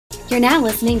You're now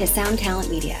listening to Sound Talent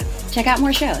Media. Check out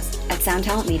more shows at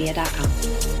soundtalentmedia.com.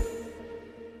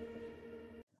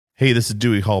 Hey, this is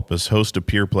Dewey Halpus, host of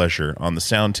Peer Pleasure on the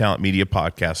Sound Talent Media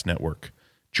Podcast Network.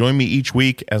 Join me each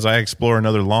week as I explore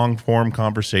another long-form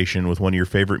conversation with one of your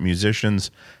favorite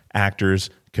musicians, actors,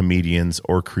 comedians,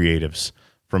 or creatives.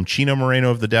 From Chino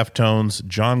Moreno of the Deftones,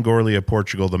 John Gorley of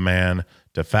Portugal the Man,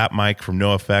 to Fat Mike from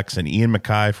NoFX and Ian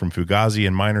MacKaye from Fugazi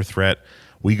and Minor Threat,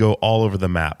 we go all over the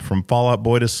map. From Fall Out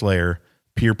Boy to Slayer,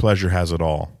 Peer Pleasure has it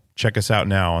all. Check us out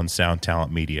now on Sound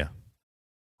Talent Media.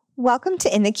 Welcome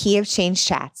to In the Key of Change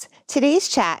Chats. Today's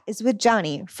chat is with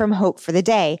Jonny from Hope for the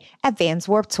Day at Vans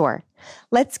Warped Tour.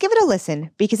 Let's give it a listen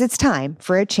because it's time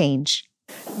for a change.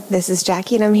 This is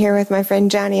Jackie and I'm here with my friend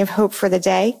Jonny of Hope for the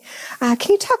Day. Can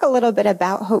you talk a little bit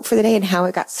about Hope for the Day and how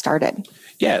it got started?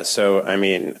 Yeah, so I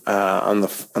mean, on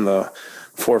the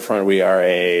forefront, we are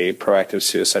a proactive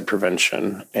suicide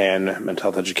prevention and mental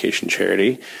health education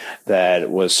charity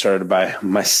that was started by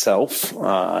myself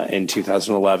in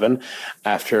 2011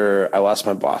 after I lost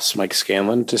my boss, Mike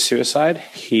Scanlon, to suicide.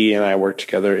 He and I worked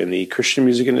together in the Christian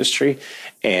music industry,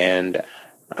 and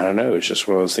I don't know, it was just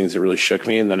one of those things that really shook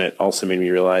me. And then it also made me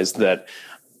realize that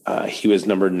he was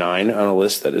number 9 on a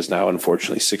list that is now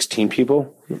unfortunately 16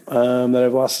 people that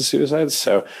I've lost to suicide.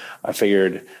 So I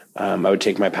figured I would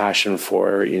take my passion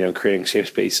for, creating safe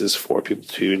spaces for people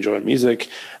to enjoy music,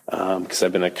 because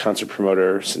I've been a concert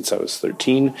promoter since I was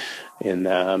 13, and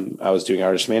I was doing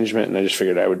artist management, and I just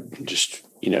figured I would just,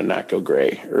 not go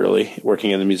gray early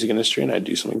working in the music industry, and I'd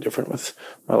do something different with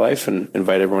my life and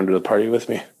invite everyone to the party with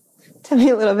me. Tell me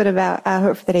a little bit about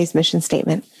Hope for the Day's mission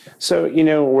statement. So,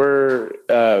 we're,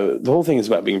 the whole thing is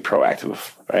about being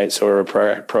proactive, right? So we're a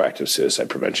proactive suicide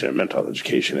prevention and mental health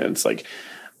education. And it's like,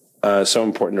 so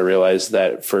important to realize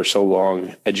that for so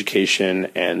long,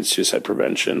 education and suicide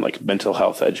prevention, like mental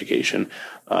health education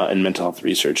and mental health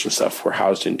research and stuff, were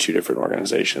housed in 2 different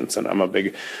organizations. And I'm a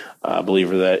big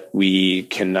believer that we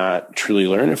cannot truly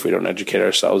learn if we don't educate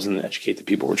ourselves and educate the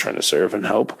people we're trying to serve and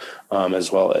help,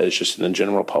 as well as just in the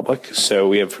general public. So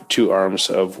we have 2 arms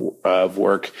of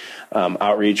work,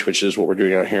 outreach, which is what we're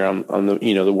doing out here on the,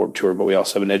 the Warped Tour, but we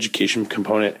also have an education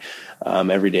component.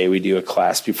 Every day we do a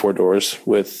class before doors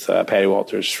with Patty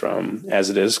Walters from As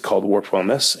It Is called Warped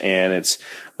Wellness, and it's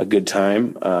a good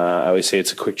time. I always say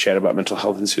it's a quick chat about mental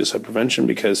health and suicide prevention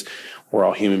because we're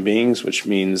all human beings, which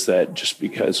means that just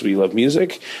because we love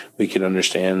music, we can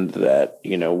understand that,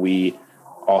 we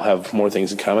all have more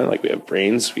things in common. Like we have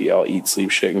brains, we all eat, sleep,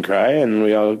 shit, and cry, and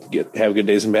we all have good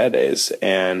days and bad days.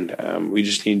 And we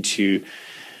just need to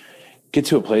get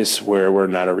to a place where we're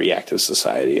not a reactive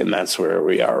society, and that's where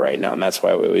we are right now. And that's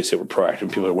why we always say we're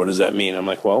proactive. People are, what does that mean? I'm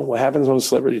like, well, what happens when a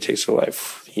celebrity takes their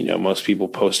life? Most people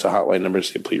post a hotline number and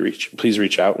say, please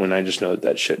reach out, when I just know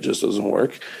that shit just doesn't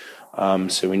work.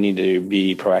 So we need to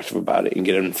be proactive about it and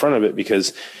get in front of it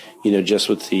because, just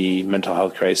with the mental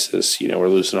health crisis, we're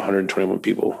losing 121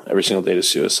 people every single day to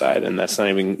suicide. And that's not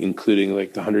even including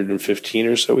like the 115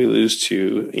 or so we lose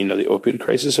to, the opioid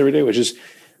crisis every day, which is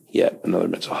yet another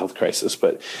mental health crisis.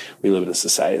 But we live in a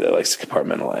society that likes to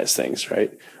compartmentalize things,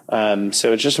 right?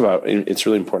 So it's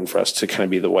really important for us to kind of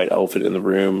be the white elephant in the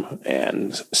room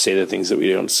and say the things that we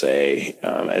don't say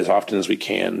as often as we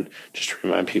can, just to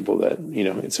remind people that,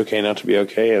 it's okay not to be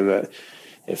okay, and that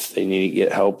if they need to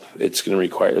get help, it's going to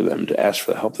require them to ask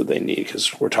for the help that they need,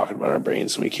 because we're talking about our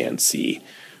brains and we can't see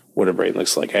what a brain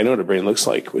looks like. I know what a brain looks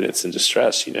like when it's in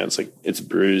distress. It's like it's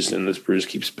bruised, and this bruise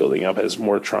keeps building up as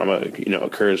more trauma,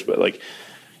 occurs. But like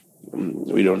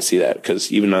we don't see that,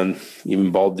 because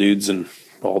even bald dudes and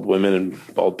bald women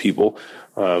and bald people,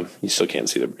 you still can't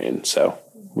see the brain. So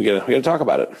we gotta talk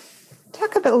about it.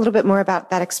 Talk a little bit more about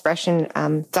that expression.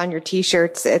 It's on your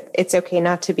T-shirts. It's okay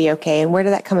not to be okay. And where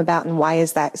did that come about? And why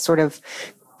is that sort of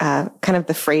kind of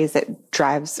the phrase that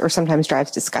drives or sometimes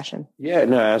drives discussion? Yeah,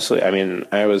 no, absolutely. I mean,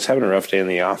 I was having a rough day in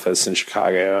the office in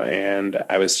Chicago, and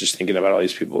I was just thinking about all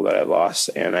these people that I lost.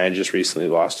 And I had just recently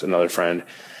lost another friend.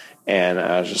 And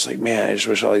I was just like, man, I just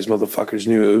wish all these motherfuckers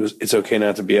knew it's okay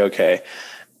not to be okay.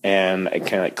 And I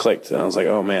kind of clicked, and I was like,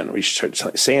 oh man, we should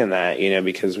start saying that,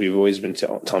 because we've always been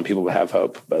telling people to have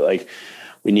hope, but like,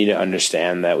 we need to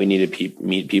understand that we need to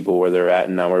meet people where they're at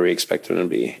and not where we expect them to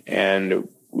be. And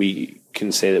we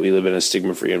can say that we live in a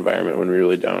stigma-free environment when we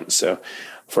really don't. So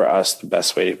for us, the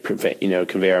best way to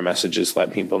convey our message is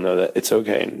let people know that it's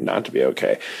okay not to be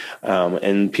okay.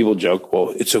 And people joke, well,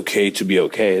 it's okay to be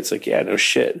okay. It's like, yeah, no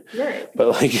shit. Right. But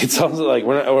like, it's also like,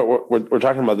 we're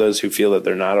talking about those who feel that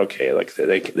they're not okay. Like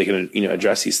they can,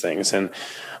 address these things. And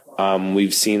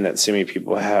we've seen that so many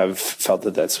people have felt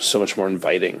that that's so much more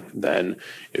inviting than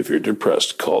if you're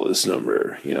depressed, call this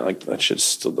number, like that shit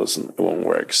still it won't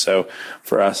work. So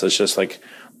for us, it's just like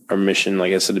our mission,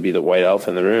 like I said, to be the white elf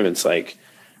in the room. It's like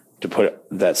to put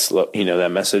that,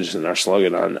 that message and our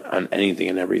slogan on anything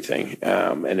and everything.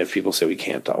 And if people say we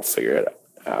can't, I'll figure it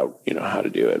out, how to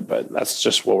do it. But that's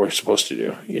just what we're supposed to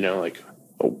do, like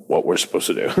what we're supposed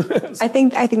to do. I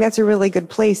think that's a really good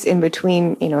place in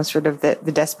between, sort of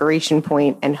the desperation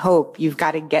point and hope. You've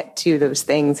got to get to those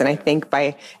things. And I think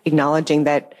by acknowledging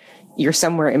that you're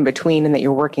somewhere in between and that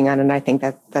you're working on it, I think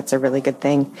that's a really good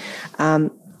thing.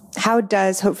 How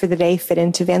does Hope for the Day fit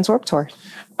into Vans Warped Tour?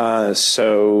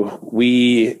 So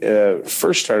we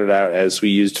first started out as we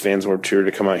used Vans Warped Tour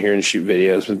to come out here and shoot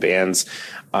videos with bands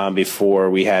before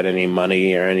we had any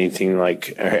money or anything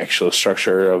like our actual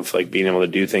structure of like being able to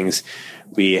do things.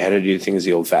 We had to do things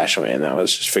the old-fashioned way, and that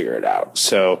was just figure it out.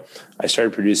 So I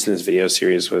started producing this video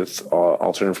series with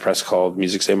Alternative Press called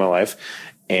Music Saved My Life,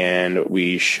 and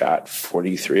we shot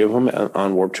 43 of them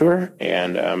on Warped Tour.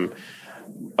 And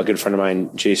a good friend of mine,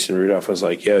 Jason Rudolph, was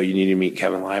like, yo, you need to meet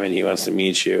Kevin Lyman. He wants to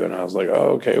meet you. And I was like,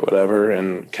 oh, okay, whatever.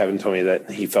 And Kevin told me that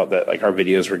he felt that like our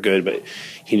videos were good, but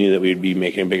he knew that we would be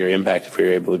making a bigger impact if we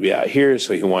were able to be out here.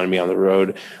 So he wanted me on the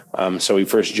road. So we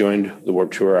first joined the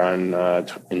Warped Tour in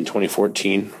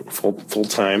 2014, full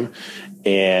time.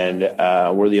 And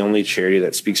we're the only charity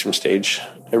that speaks from stage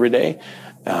every day.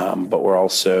 But we're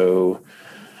also,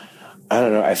 I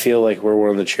don't know, I feel like we're one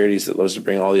of the charities that loves to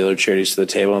bring all the other charities to the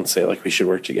table and say, like, we should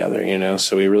work together,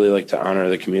 So we really like to honor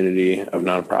the community of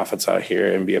nonprofits out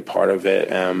here and be a part of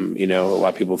it. A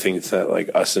lot of people think that, like,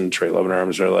 us and Trey Love and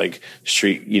Arms are, like,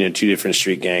 street, two different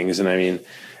street gangs. And, I mean,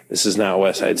 this is not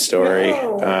West Side Story.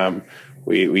 No.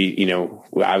 We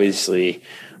obviously...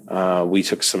 we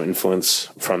took some influence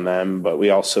from them, but we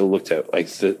also looked at like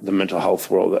the mental health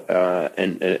world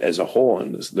and as a whole.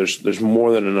 And there's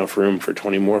more than enough room for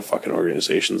 20 more fucking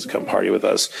organizations to come party with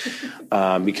us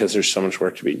because there's so much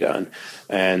work to be done.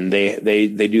 And they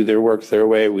do their work their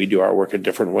way. We do our work a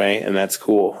different way, and that's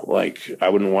cool. Like I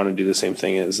wouldn't want to do the same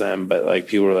thing as them, but like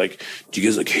people are like, "Do you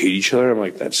guys like hate each other?" I'm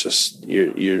like, "That's just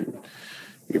you're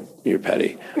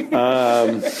petty."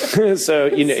 So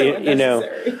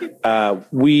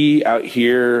we out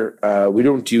here, we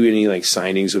don't do any like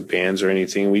signings with bands or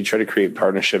anything. We try to create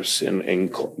partnerships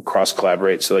and cross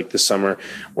collaborate. So like this summer,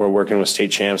 we're working with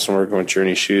State Champs and we're working with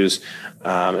Journey Shoes,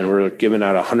 and we're giving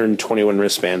out 121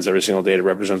 wristbands every single day to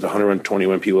represent the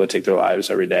 121 people that take their lives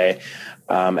every day.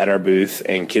 At our booth,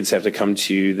 and kids have to come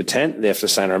to the tent. They have to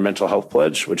sign our mental health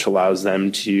pledge, which allows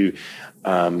them to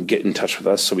get in touch with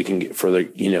us so we can get further,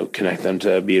 connect them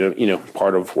to be,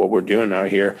 part of what we're doing out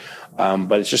here.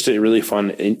 But it's just a really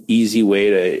fun and easy way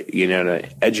to, to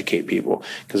educate people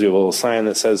because we have a little sign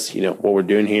that says, what we're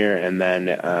doing here. And then,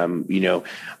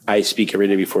 I speak every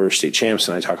day before State Champs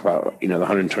and I talk about, the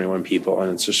 121 people.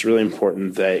 And it's just really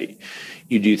important that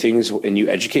you do things and you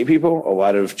educate people. A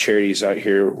lot of charities out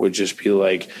here would just be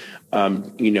like, donate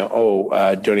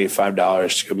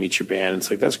 $5 to go meet your band. It's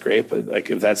like, that's great. But like,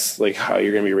 if that's like how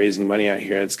you're going to be raising money out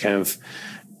here, it's kind of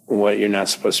what you're not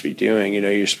supposed to be doing.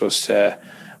 You're supposed to,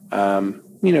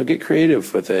 get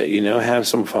creative with it, have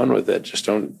some fun with it. Just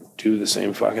don't do the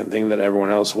same fucking thing that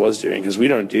everyone else was doing. Cause we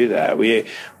don't do that. We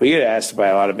get asked by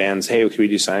a lot of bands, hey, can we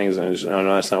do signings? And I just, no,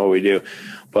 that's not what we do.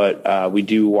 But, we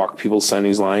do walk people's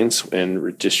signings lines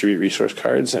and distribute resource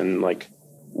cards. And like,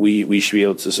 we should be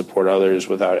able to support others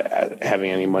without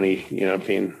having any money,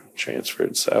 being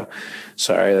transferred. So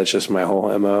sorry, that's just my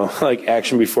whole MO, like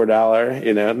action before dollar,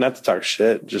 not to talk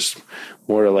shit, just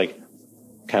more to like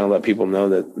kind of let people know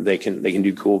that they can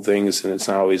do cool things and it's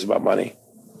not always about money.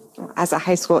 As a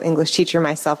high school English teacher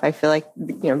myself, I feel like,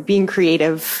 being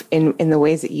creative in the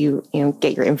ways that you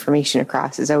get your information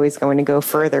across is always going to go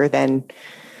further than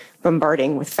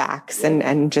bombarding with facts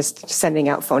and just sending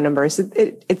out phone numbers.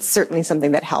 It's certainly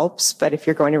something that helps, but if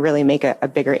you're going to really make a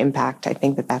bigger impact, I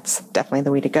think that's definitely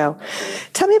the way to go.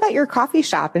 Tell me about your coffee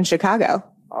shop in Chicago.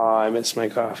 Oh, I miss my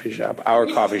coffee shop. Our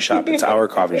coffee shop. It's our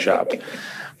coffee shop.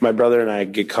 My brother and I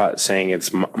get caught saying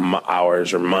it's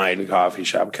ours or mine coffee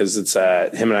shop because it's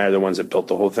him and I are the ones that built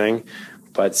the whole thing.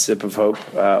 But Sip of Hope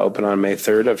opened on May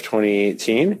 3rd of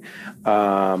 2018.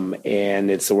 And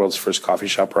it's the world's first coffee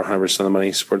shop where 100% of the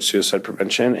money supports suicide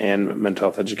prevention and mental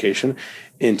health education.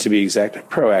 And to be exact,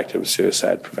 proactive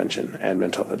suicide prevention and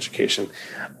mental health education.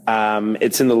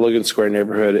 It's in the Logan Square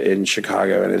neighborhood in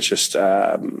Chicago. And it's just,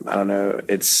 I don't know,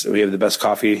 we have the best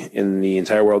coffee in the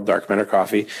entire world, dark mentor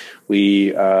coffee.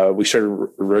 We started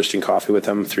roasting coffee with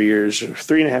them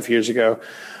 3.5 years ago.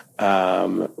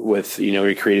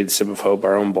 We created Sip of Hope,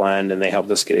 our own blend, and they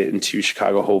helped us get it into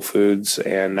Chicago Whole Foods.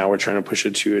 And now we're trying to push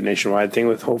it to a nationwide thing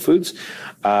with Whole Foods.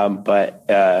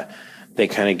 They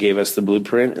kind of gave us the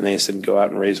blueprint, and they said, go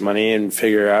out and raise money and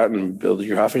figure out and build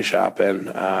your coffee shop.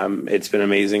 And it's been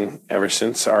amazing ever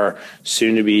since. Our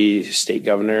soon-to-be state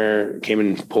governor came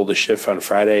and pulled a shift on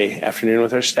Friday afternoon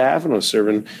with our staff and was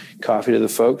serving coffee to the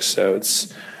folks. So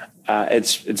it's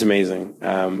amazing.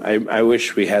 I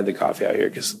wish we had the coffee out here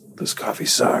because this coffee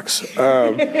sucks.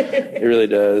 It really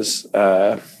does.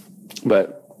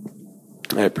 But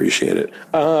I appreciate it.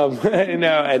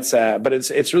 But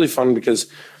it's really fun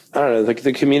because I don't know, like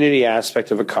the community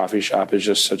aspect of a coffee shop is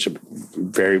just such a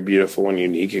very beautiful and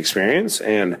unique experience.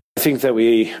 And I think that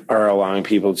we are allowing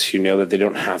people to know that they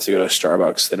don't have to go to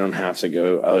Starbucks. They don't have to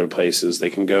go other places. They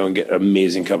can go and get an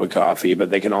amazing cup of coffee, but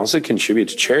they can also contribute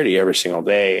to charity every single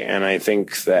day. And I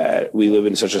think that we live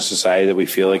in such a society that we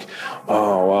feel like,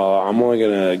 oh, well, I'm only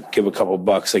going to give a couple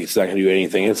bucks. Like it's not going to do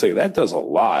anything. It's like, that does a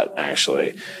lot,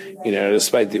 actually.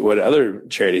 Despite what other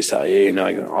charities tell you,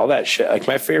 like all that shit. Like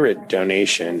my favorite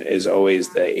donation is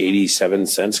always the 87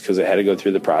 cents because it had to go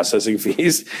through the processing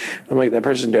fees. I'm like, that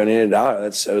person donated $1.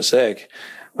 That's so sick.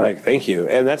 Like, thank you.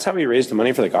 And that's how we raised the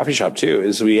money for the coffee shop too,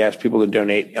 is we asked people to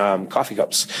donate coffee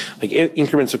cups, like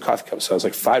increments of coffee cups. So I was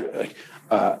like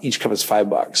each cup is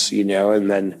 $5,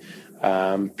 and then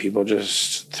people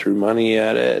just threw money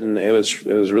at it, and it was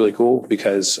really cool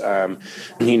because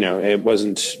it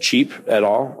wasn't cheap at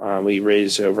all. We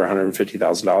raised over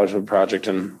 $150,000 for the project,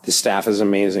 and the staff is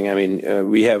amazing. I mean,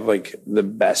 we have like the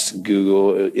best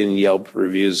Google and Yelp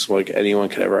reviews like anyone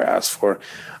could ever ask for.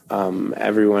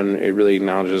 Everyone, it really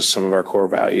acknowledges some of our core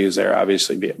values there,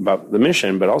 obviously about the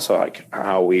mission, but also like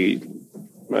how we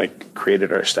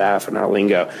created our staff and our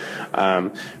lingo,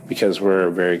 because we're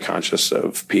very conscious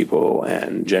of people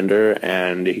and gender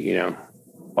and,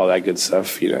 all that good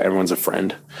stuff. Everyone's a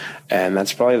friend. And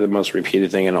that's probably the most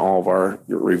repeated thing in all of our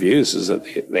reviews is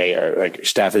that they are like,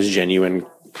 staff is genuine,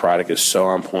 product is so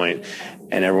on point,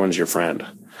 and everyone's your friend.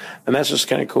 And that's just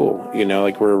kind of cool.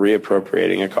 We're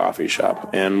reappropriating a coffee shop,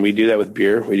 and we do that with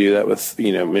beer. We do that with,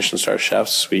 Michelin star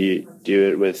chefs. We do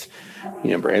it with,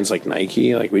 brands like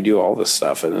Nike. Like we do all this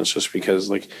stuff. And it's just because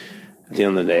like at the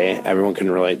end of the day, everyone can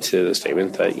relate to the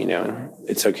statement that,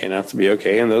 it's okay not to be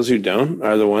okay. And those who don't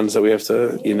are the ones that we have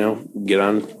to, get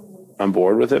on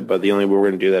board with it. But the only way we're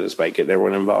going to do that is by getting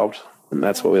everyone involved. And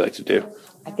that's what we like to do.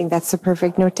 I think that's the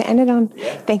perfect note to end it on.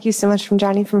 Yeah. Thank you so much from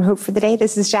Jonny from Hope for the Day.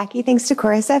 This is Jackie. Thanks to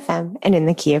Chorus FM and In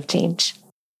the Key of Change.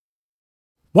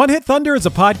 One Hit Thunder is a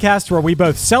podcast where we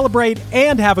both celebrate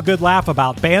and have a good laugh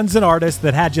about bands and artists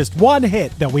that had just one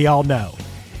hit that we all know.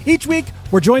 Each week,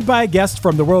 we're joined by a guest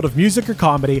from the world of music or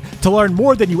comedy to learn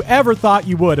more than you ever thought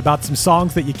you would about some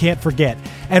songs that you can't forget.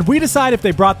 And we decide if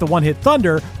they brought the One Hit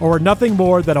Thunder or were nothing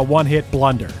more than a one-hit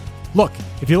blunder. Look,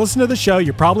 if you listen to the show,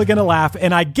 you're probably going to laugh,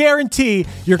 and I guarantee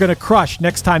you're going to crush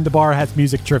next time the bar has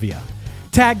music trivia.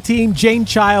 Tag Team, Jane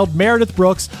Child, Meredith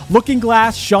Brooks, Looking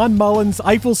Glass, Sean Mullins,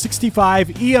 Eiffel 65,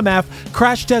 EMF,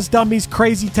 Crash Test Dummies,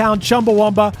 Crazy Town,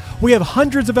 Chumbawamba. We have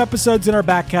hundreds of episodes in our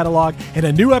back catalog and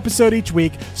a new episode each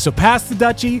week, so pass the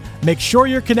Dutchie, make sure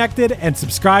you're connected, and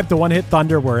subscribe to One Hit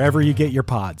Thunder wherever you get your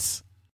pods.